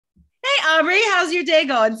Hi, Aubrey. How's your day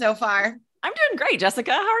going so far? I'm doing great,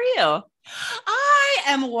 Jessica. How are you? I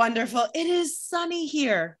am wonderful. It is sunny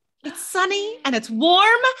here. It's sunny and it's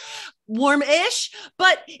warm-ish,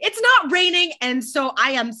 but it's not raining. And so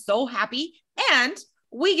I am so happy. And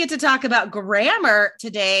we get to talk about grammar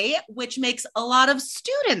today, which makes a lot of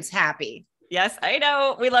students happy. Yes, I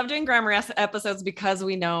know. We love doing grammar episodes because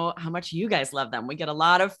we know how much you guys love them. We get a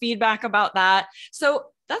lot of feedback about that. So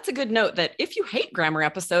that's a good note that if you hate grammar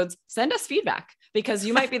episodes, send us feedback because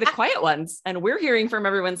you might be the quiet ones. And we're hearing from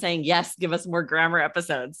everyone saying, yes, give us more grammar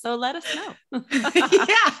episodes. So let us know.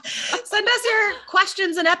 Yeah. Send us your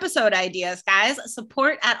questions and episode ideas, guys.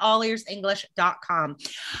 Support at allearsenglish.com.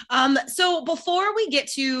 So before we get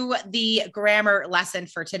to the grammar lesson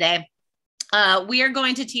for today, we are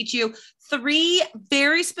going to teach you three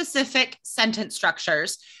very specific sentence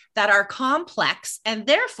structures that are complex and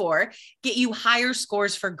therefore get you higher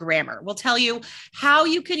scores for grammar. We'll tell you how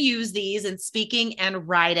you can use these in speaking and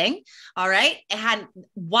writing, all right, and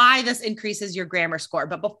why this increases your grammar score.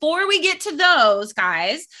 But before we get to those,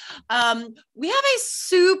 guys, we have a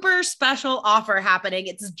super special offer happening.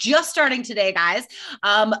 It's just starting today, guys,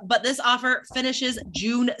 but this offer finishes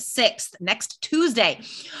June 6th, next Tuesday.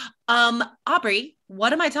 Aubrey,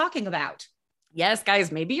 what am I talking about? Yes,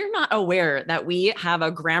 guys, maybe you're not aware that we have a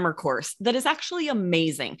grammar course that is actually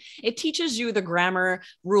amazing. It teaches you the grammar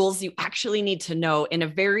rules you actually need to know in a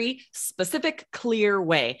very specific, clear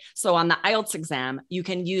way. So on the IELTS exam, you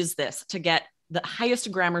can use this to get the highest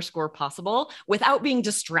grammar score possible without being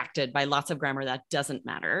distracted by lots of grammar that doesn't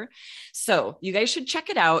matter. So you guys should check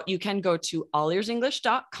it out. You can go to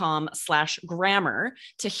allearsenglish.com/grammar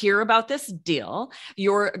to hear about this deal.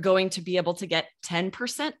 You're going to be able to get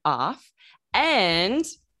 10% off. And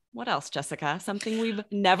what else, Jessica? Something we've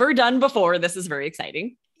never done before. This is very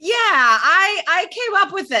exciting. Yeah, I came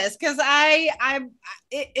up with this because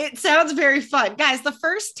it sounds very fun. Guys, the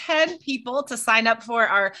first 10 people to sign up for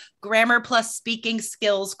our Grammar Plus Speaking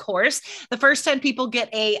Skills course, the first 10 people get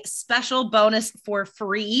a special bonus for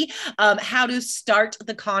free, how to start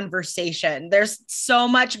the conversation. There's so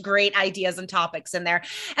much great ideas and topics in there.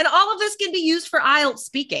 And all of this can be used for IELTS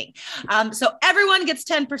speaking. So everyone gets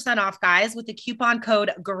 10% off, guys, with the coupon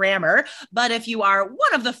code GRAMMAR. But if you are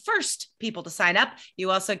one of the first people to sign up, you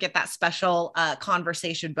also get that special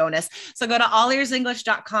conversation bonus. So go to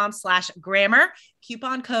allearsenglish.com/grammar,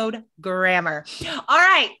 coupon code GRAMMAR. All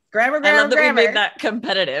right. Grammar. I love that grammar. we made that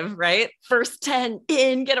competitive, right? First 10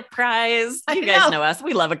 in, get a prize. You guys know us.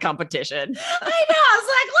 We love a competition. I know. I was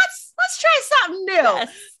like, let's try something new. Yes.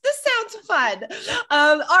 This sounds fun.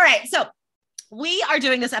 All right. So we are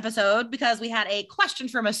doing this episode because we had a question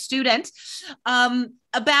from a student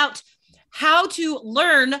about how to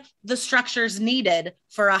learn the structures needed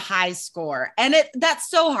for a high score. And that's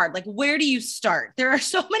so hard. Like, where do you start? There are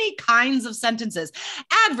so many kinds of sentences,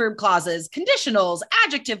 adverb clauses, conditionals,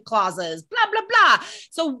 adjective clauses, blah, blah, blah.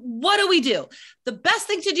 So what do? The best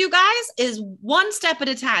thing to do, guys, is one step at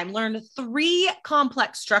a time. Learn three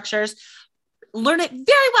complex structures. Learn it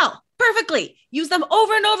very well, perfectly. Use them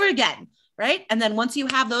over and over again, right? And then once you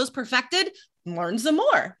have those perfected, learn some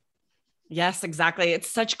more. Yes, exactly. It's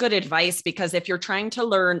such good advice because if you're trying to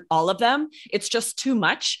learn all of them, it's just too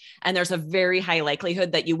much. And there's a very high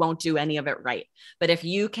likelihood that you won't do any of it right. But if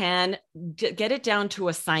you can get it down to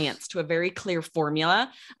a science, to a very clear formula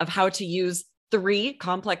of how to use three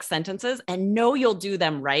complex sentences and know you'll do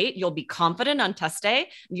them right, you'll be confident on test day.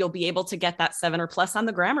 And you'll be able to get that 7 or plus on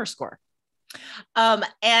the grammar score.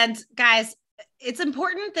 And guys, it's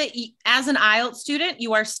important that as an IELTS student,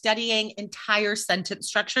 you are studying entire sentence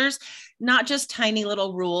structures, not just tiny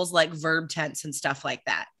little rules like verb tense and stuff like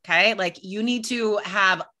that. Okay. Like you need to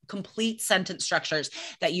have complete sentence structures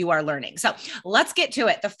that you are learning. So let's get to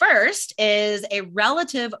it. The first is a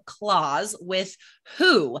relative clause with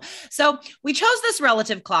who. So we chose this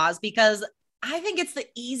relative clause because I think it's the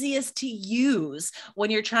easiest to use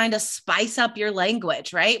when you're trying to spice up your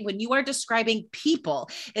language, right? When you are describing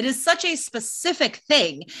people, it is such a specific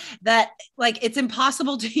thing that like, it's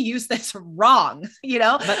impossible to use this wrong, you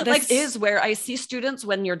know? But this is where I see students,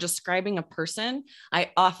 when you're describing a person,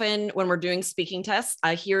 I often, when we're doing speaking tests,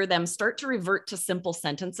 I hear them start to revert to simple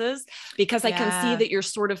sentences because I can see that you're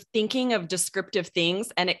sort of thinking of descriptive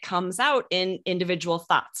things and it comes out in individual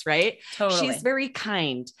thoughts, right? Totally. She's very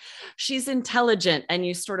kind. She's intelligent, and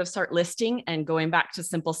you sort of start listing and going back to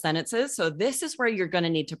simple sentences. So this is where you're going to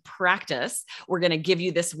need to practice. We're going to give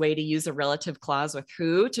you this way to use a relative clause with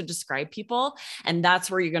who to describe people. And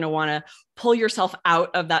that's where you're going to want to pull yourself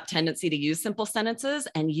out of that tendency to use simple sentences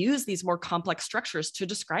and use these more complex structures to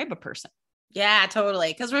describe a person. Yeah, totally.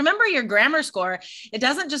 Because remember, your grammar score, it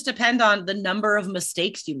doesn't just depend on the number of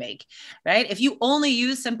mistakes you make, right? If you only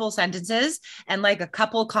use simple sentences and like a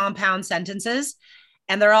couple compound sentences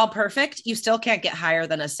and they're all perfect, you still can't get higher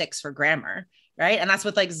than a 6 for grammar. Right. And that's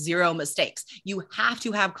with like 0 mistakes. You have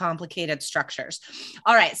to have complicated structures.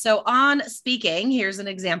 All right. So on speaking, here's an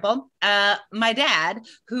example. My dad,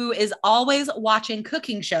 who is always watching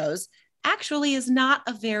cooking shows, actually is not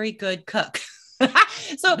a very good cook.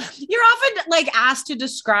 So you're often like asked to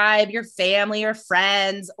describe your family or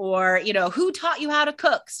friends or, who taught you how to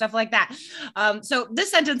cook, stuff like that. So this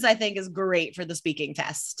sentence I think is great for the speaking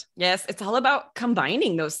test. Yes, it's all about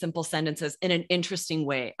combining those simple sentences in an interesting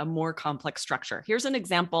way, a more complex structure. Here's an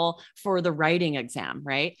example for the writing exam,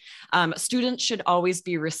 right? Students should always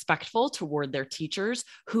be respectful toward their teachers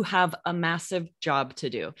who have a massive job to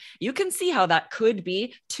do. You can see how that could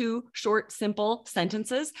be 2 short, simple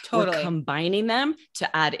sentences. Totally. We're combining them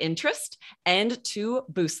to add interest and to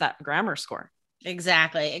boost that grammar score.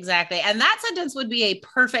 Exactly. And that sentence would be a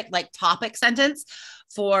perfect like topic sentence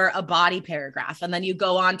for a body paragraph. And then you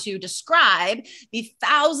go on to describe the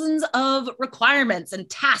thousands of requirements and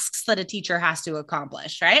tasks that a teacher has to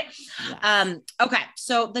accomplish, right? Yes. Okay.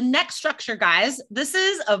 So the next structure, guys, this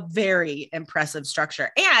is a very impressive structure.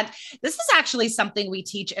 And this is actually something we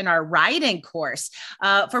teach in our writing course.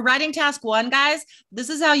 For writing task 1, guys, this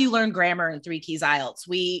is how you learn grammar in 3 Keys IELTS.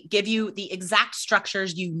 We give you the exact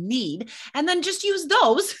structures you need, and then just use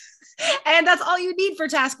those. And that's all you need for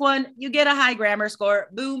task 1. You get a high grammar score.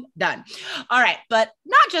 Boom, done. All right. But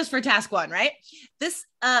not just for task 1, right? This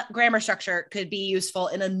grammar structure could be useful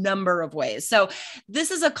in a number of ways. So this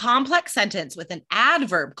is a complex sentence with an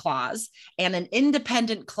adverb clause and an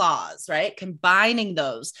independent clause, right? Combining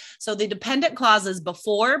those. So the dependent clause is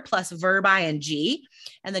before plus verb ing,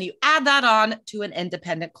 and then you add that on to an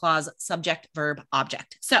independent clause, subject, verb,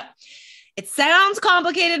 object. So it sounds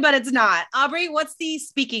complicated, but it's not. Aubrey, what's the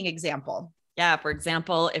speaking example? Yeah. For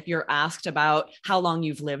example, if you're asked about how long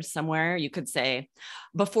you've lived somewhere, you could say,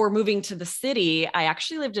 before moving to the city, I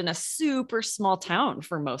actually lived in a super small town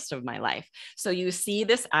for most of my life. So you see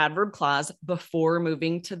this adverb clause before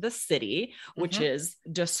moving to the city, which is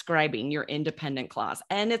describing your independent clause.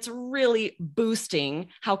 And it's really boosting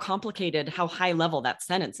how complicated, how high level that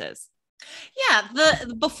sentence is. Yeah,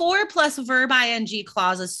 the before plus verb ing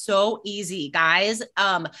clause is so easy, guys.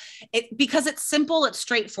 Because it's simple, it's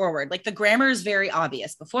straightforward. Like the grammar is very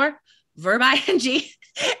obvious. Before verb ing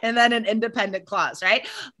and then an independent clause, right?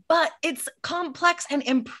 But it's complex and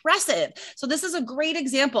impressive. So this is a great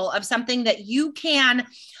example of something that you can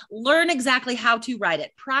learn exactly how to write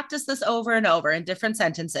it. Practice this over and over in different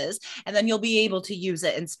sentences, and then you'll be able to use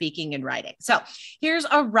it in speaking and writing. So here's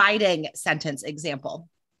a writing sentence example.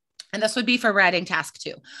 And this would be for writing task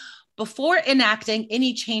 2. Before enacting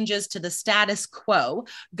any changes to the status quo,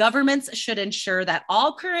 governments should ensure that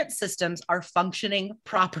all current systems are functioning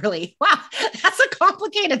properly. Wow, that's a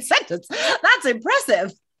complicated sentence. That's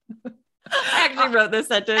impressive. I actually wrote this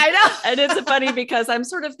sentence. I know. And it's funny because I'm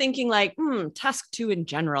sort of thinking like, task 2 in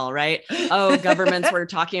general, right? Oh, governments were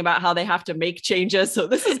talking about how they have to make changes. So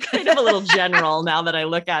this is kind of a little general now that I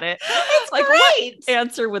look at it. It's like, great. What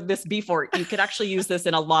answer would this be for? You could actually use this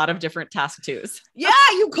in a lot of different task 2s. Yeah,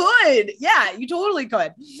 you could. Yeah, you totally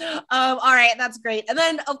could. All right, that's great. And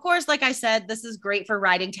then, of course, like I said, this is great for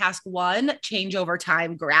writing task 1, change over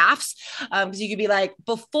time graphs. Because you could be like,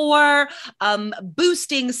 before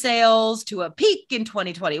boosting sales to a peak in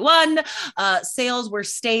 2021, sales were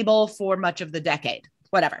stable for much of the decade.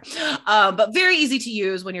 Whatever. But very easy to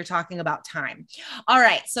use when you're talking about time. All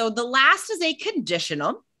right. So the last is a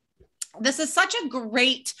conditional. This is such a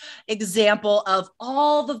great example of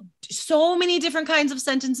so many different kinds of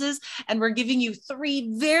sentences. And we're giving you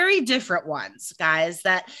 3 very different ones, guys,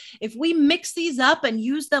 that if we mix these up and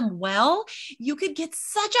use them well, you could get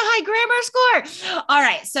such a high grammar score. All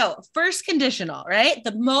right. So first conditional, right?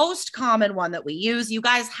 The most common one that we use, you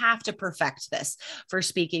guys have to perfect this for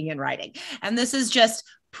speaking and writing. And this is just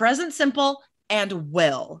present simple and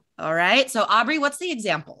will. All right. So Aubrey, what's the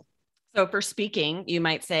example? So for speaking, you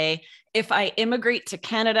might say, if I immigrate to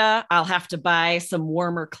Canada, I'll have to buy some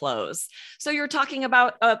warmer clothes. So you're talking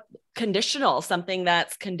about a conditional, something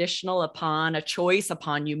that's conditional upon a choice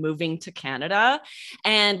upon you moving to Canada.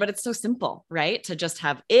 But it's so simple, right? To just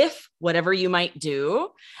have if, whatever you might do,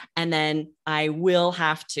 and then I will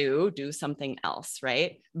have to do something else,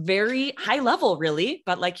 right? Very high level, really.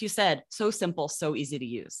 But like you said, so simple, so easy to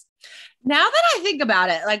use. Now that I think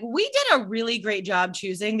about it, like we did a really great job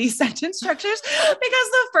choosing these sentence structures because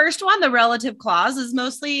the first one, one, the relative clause, is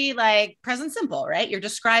mostly like present simple, right? You're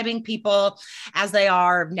describing people as they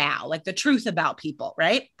are now, like the truth about people,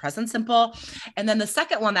 right? Present simple. And then the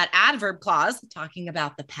second one, that adverb clause, talking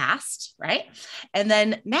about the past, right? And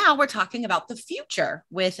then now we're talking about the future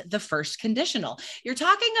with the first conditional. You're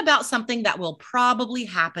talking about something that will probably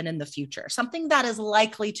happen in the future, something that is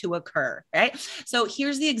likely to occur, right? So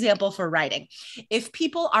here's the example for writing. If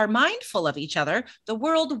people are mindful of each other, the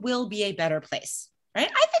world will be a better place, right?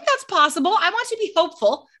 I think that's possible. I want to be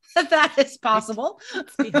hopeful that is possible.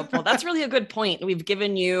 Let's be hopeful. That's really a good point. We've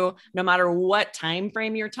given you, no matter what time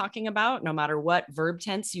frame you're talking about, no matter what verb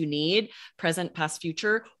tense you need, present, past,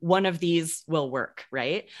 future, one of these will work,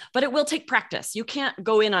 right? But it will take practice. You can't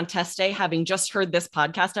go in on test day having just heard this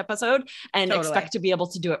podcast episode and expect to be able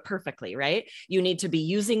to do it perfectly, right? You need to be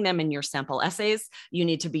using them in your sample essays. You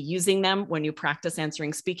need to be using them when you practice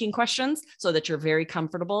answering speaking questions so that you're very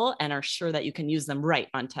comfortable and are sure that you can use them right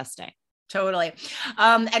on test day. Totally.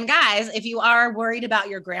 And guys, if you are worried about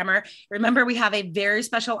your grammar, remember we have a very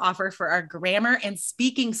special offer for our grammar and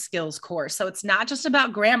speaking skills course. So it's not just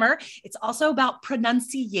about grammar, it's also about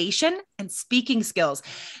pronunciation and speaking skills.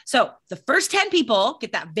 So the first 10 people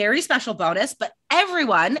get that very special bonus, but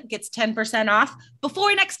everyone gets 10% off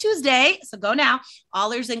before next Tuesday. So go now,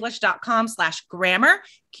 allearsenglish.com/grammar,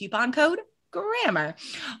 coupon code grammar.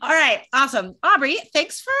 All right. Awesome. Aubrey,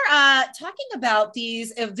 thanks for talking about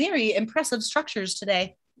these very impressive structures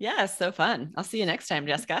today. Yeah, so fun. I'll see you next time,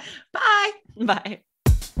 Jessica. Bye. Bye.